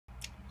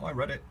Hi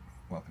Reddit,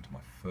 welcome to my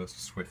first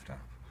Swift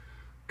app.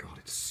 God,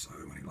 it's so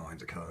many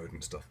lines of code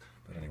and stuff.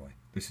 But anyway,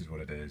 this is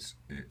what it is.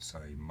 It's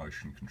a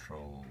motion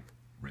control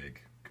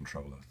rig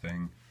controller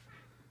thing.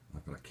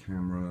 I've got a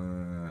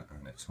camera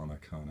and it's on a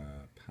kind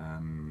of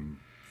pan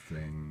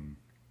thing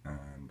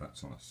and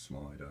that's on a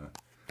slider.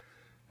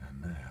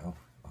 And now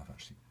I've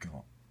actually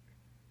got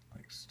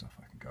like stuff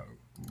I can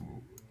go,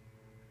 ooh,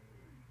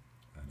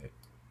 and it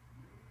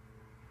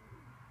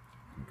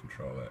can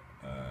control it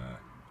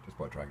just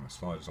by dragging the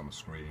sliders on the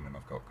screen, and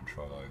I've got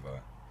control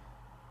over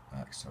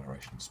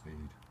acceleration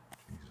speed.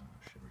 Jesus, I've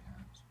got shivery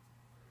hands.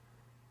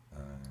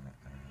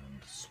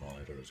 And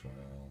slider as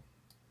well.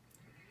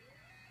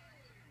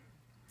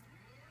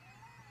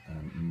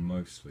 And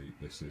mostly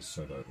this is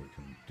so that we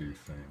can do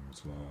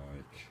things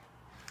like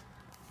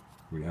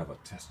we have a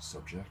test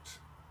subject,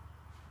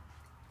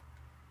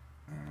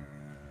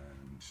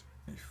 and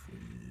if we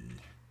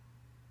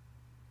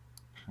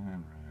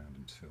pan around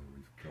until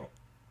we've got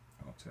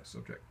our test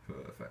subject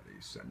perfectly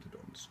centered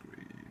on the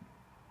screen.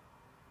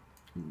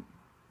 Ooh,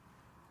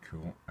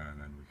 cool,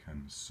 and then we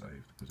can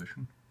save the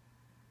position,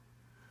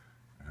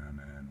 and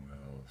then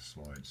we'll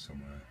slide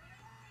somewhere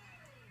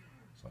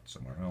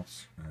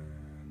else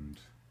and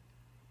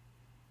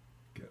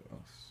get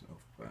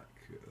ourselves back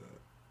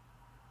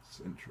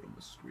center on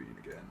the screen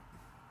again.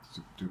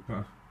 Super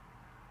duper,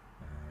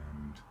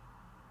 and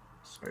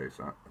save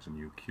that as a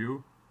new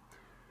cue.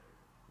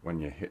 When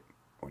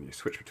you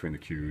switch between the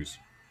cues,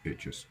 it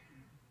just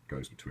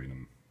goes between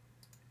them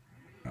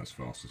as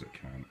fast as it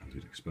can, as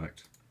you'd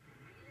expect.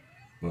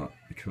 But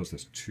because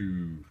there's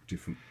two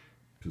different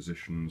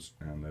positions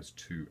and there's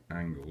two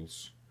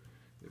angles,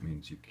 it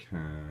means you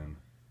can,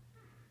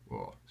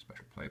 or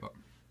special play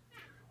button,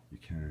 you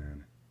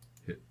can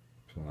hit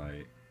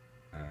play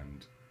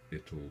and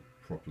it'll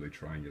properly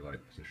triangulate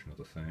the position of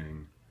the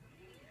thing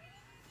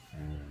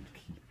and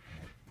keep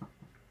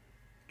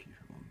it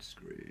on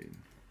screen.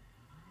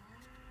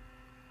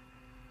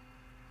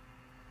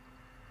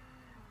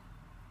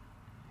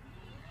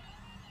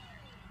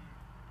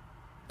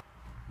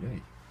 Yay.